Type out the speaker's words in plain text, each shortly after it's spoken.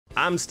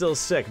I'm still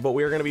sick, but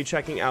we're going to be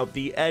checking out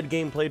the Ed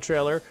gameplay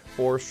trailer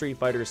for Street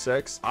Fighter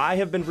 6. I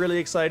have been really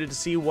excited to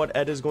see what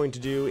Ed is going to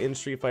do in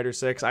Street Fighter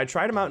 6. I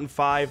tried him out in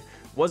 5,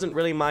 wasn't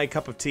really my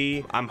cup of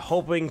tea. I'm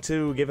hoping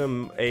to give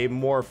him a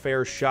more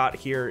fair shot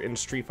here in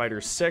Street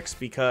Fighter 6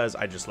 because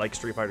I just like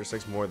Street Fighter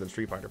 6 more than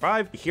Street Fighter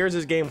 5. Here's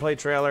his gameplay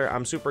trailer.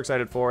 I'm super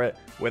excited for it.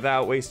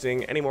 Without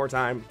wasting any more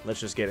time, let's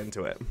just get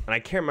into it. And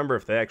I can't remember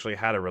if they actually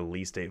had a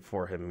release date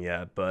for him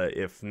yet, but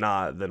if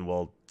not, then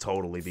we'll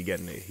totally be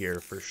getting it here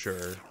for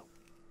sure.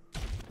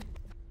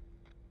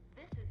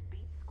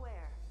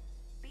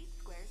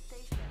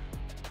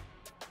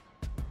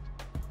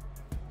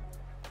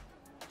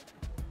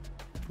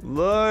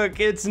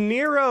 Look, it's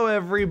Nero,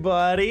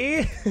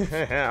 everybody.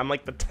 I'm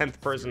like the 10th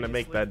person to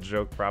make that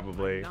joke,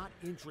 probably. I'm not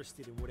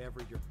interested in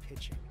whatever you're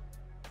pitching.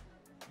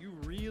 You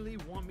really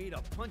want me to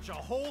punch a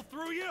hole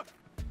through you?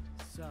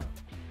 So,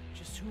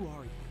 just who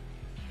are you?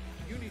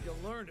 You need to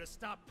learn to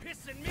stop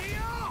pissing me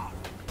off.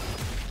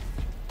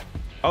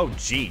 Oh,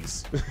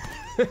 jeez.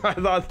 I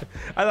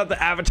thought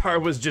the avatar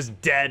was just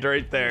dead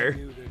right there.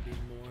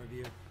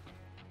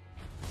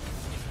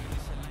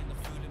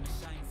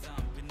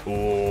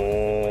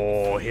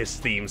 Oh, his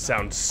theme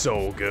sounds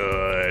so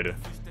good.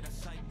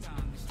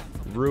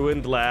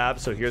 Ruined Lab.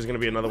 So here's gonna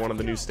be another one of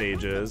the new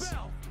stages.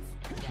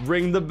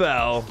 Ring the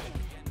bell.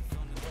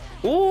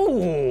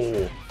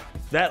 Ooh,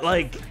 that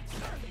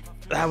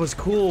was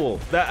cool.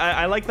 That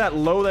I like that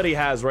low that he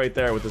has right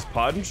there with his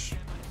punch,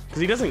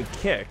 because he doesn't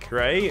kick,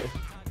 right?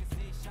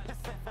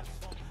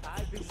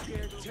 I've been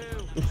scared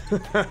too.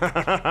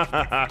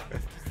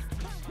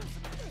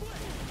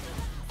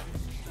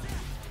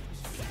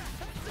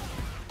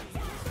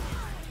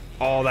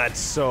 Oh, that's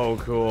so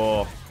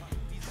cool.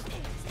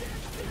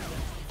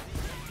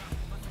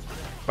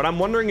 But I'm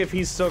wondering if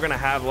he's still gonna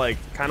have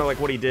kind of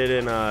like what he did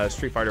in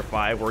Street Fighter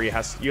 5, where you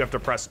have to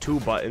press 2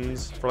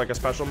 buttons for like a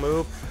special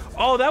move.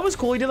 Oh, that was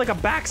cool. He did like a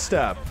back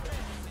step.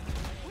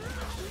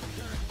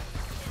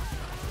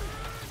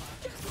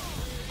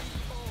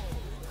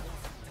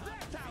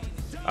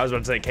 I was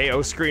about to say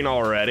KO screen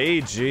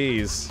already.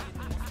 Jeez.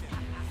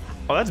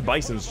 Oh, that's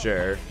Bison's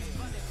chair.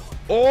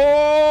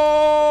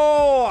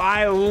 Oh,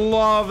 I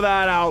love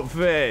that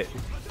outfit.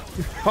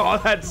 Oh,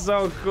 that's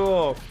so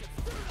cool.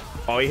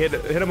 Oh, he hit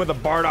him with a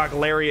Bardock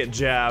lariat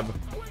jab.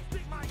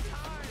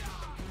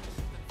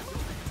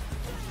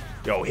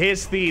 Yo,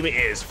 his theme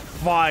is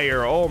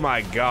fire. Oh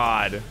my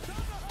god.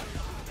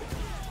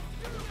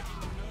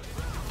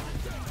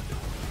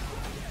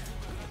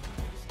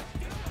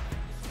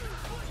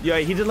 Yeah,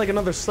 he did like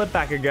another slip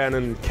back again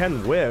and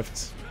Ken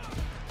whiffed.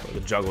 Oh, the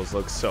juggles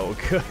look so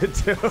good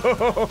too.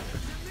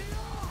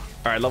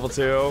 All right, level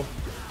 2.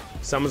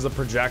 Summons the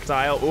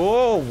projectile.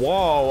 Oh,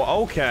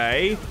 whoa,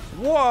 okay.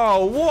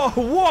 Whoa, whoa,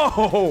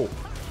 whoa.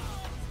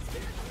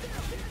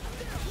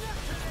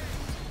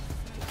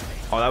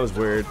 Oh, that was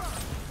weird.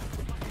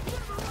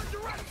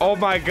 Oh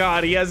my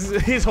god,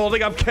 he's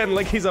holding up Ken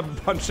like he's a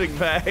punching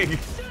bag.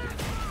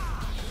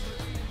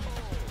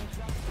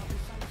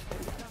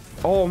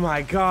 Oh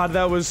my god,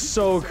 that was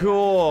so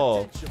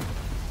cool.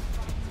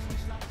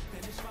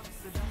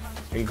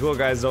 And cool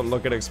guys don't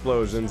look at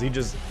explosions. He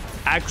just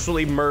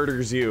actually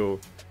murders you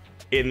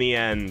in the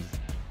end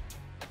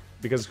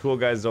because cool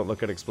guys don't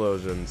look at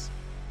explosions.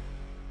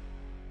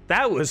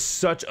 That was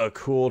such a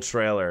cool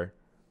trailer.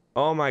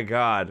 Oh my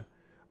god.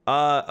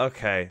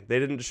 Okay, they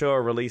didn't show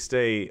a release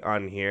date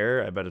on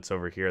here. I bet it's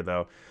over here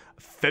though.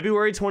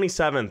 February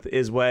 27th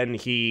is when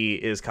he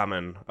is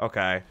coming.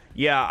 Okay,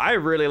 yeah, I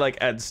really like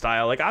Ed's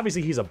style. Like,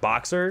 obviously he's a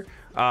boxer,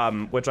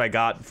 which I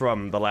got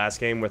from the last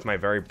game with my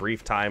very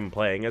brief time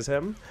playing as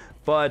him,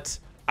 but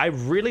I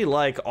really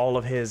like all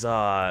of his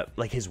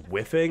like his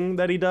whiffing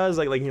that he does,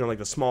 like you know, like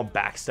the small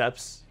back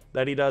steps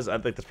that he does. I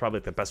think that's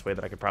probably the best way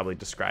that I could probably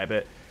describe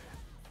it.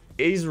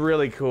 He's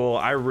really cool.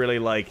 I really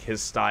like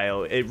his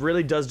style. It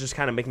really does just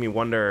kind of make me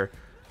wonder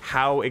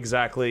how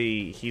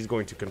exactly he's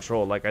going to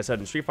control. Like I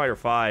said, in Street Fighter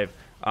 5,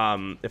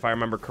 if I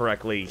remember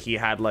correctly, he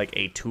had like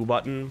a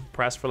 2-button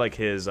press for like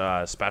his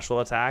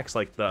special attacks,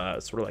 like the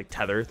sort of like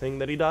tether thing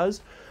that he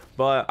does.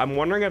 But I'm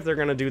wondering if they're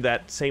gonna do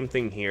that same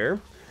thing here.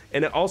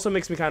 And it also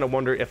makes me kind of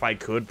wonder if I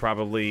could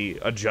probably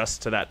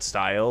adjust to that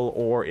style,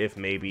 or if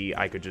maybe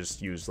I could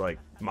just use like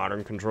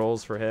modern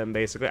controls for him,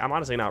 basically. I'm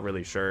honestly not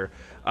really sure.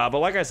 But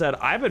like I said,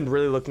 I've been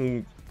really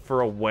looking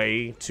for a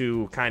way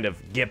to kind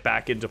of get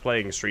back into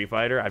playing Street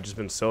Fighter. I've just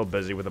been so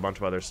busy with a bunch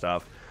of other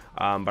stuff.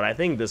 But I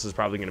think this is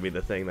probably going to be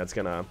the thing that's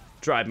going to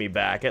drive me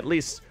back, at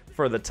least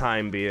for the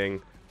time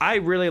being. I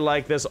really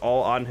like this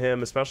all on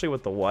him, especially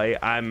with the white.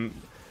 I'm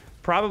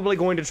probably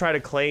going to try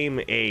to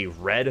claim a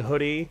red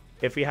hoodie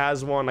if he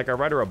has one, like a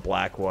red or a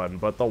black one,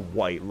 but the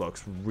white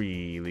looks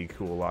really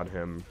cool on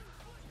him.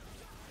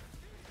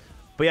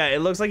 But yeah,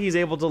 it looks like he's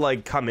able to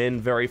like come in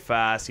very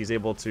fast. He's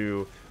able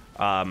to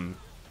kind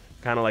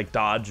of like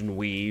dodge and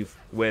weave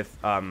with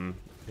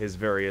his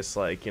various,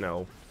 like, you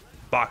know,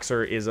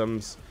 boxer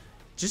isms.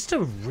 Just a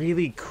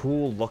really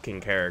cool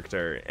looking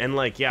character. And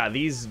like, yeah,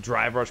 these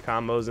drive rush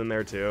combos in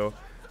there too.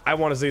 I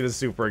want to see this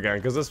super again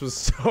because this was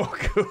so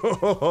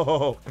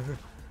cool.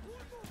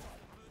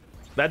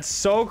 That's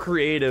so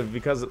creative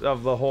because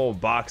of the whole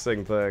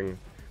boxing thing.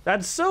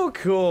 That's so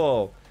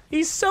cool.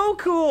 He's so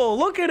cool.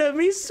 Look at him.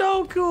 He's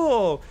so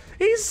cool.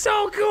 He's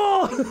so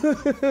cool.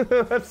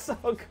 That's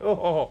so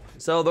cool.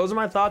 So those are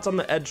my thoughts on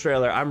the Ed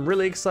trailer. I'm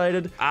really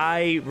excited.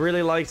 I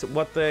really liked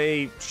what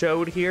they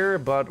showed here,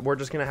 but we're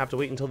just gonna have to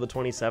wait until the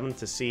 27th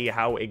to see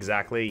how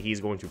exactly he's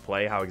going to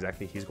play, how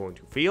exactly he's going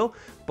to feel.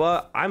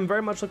 But I'm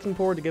very much looking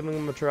forward to giving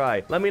him a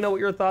try. Let me know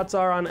what your thoughts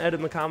are on Ed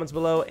in the comments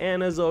below.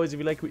 And as always, if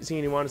you like what you see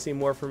and you want to see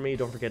more from me,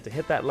 don't forget to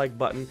hit that like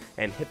button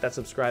and hit that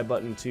subscribe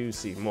button to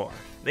see more.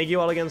 Thank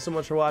you all again so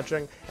much for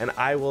watching, and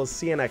I will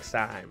see you next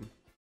time.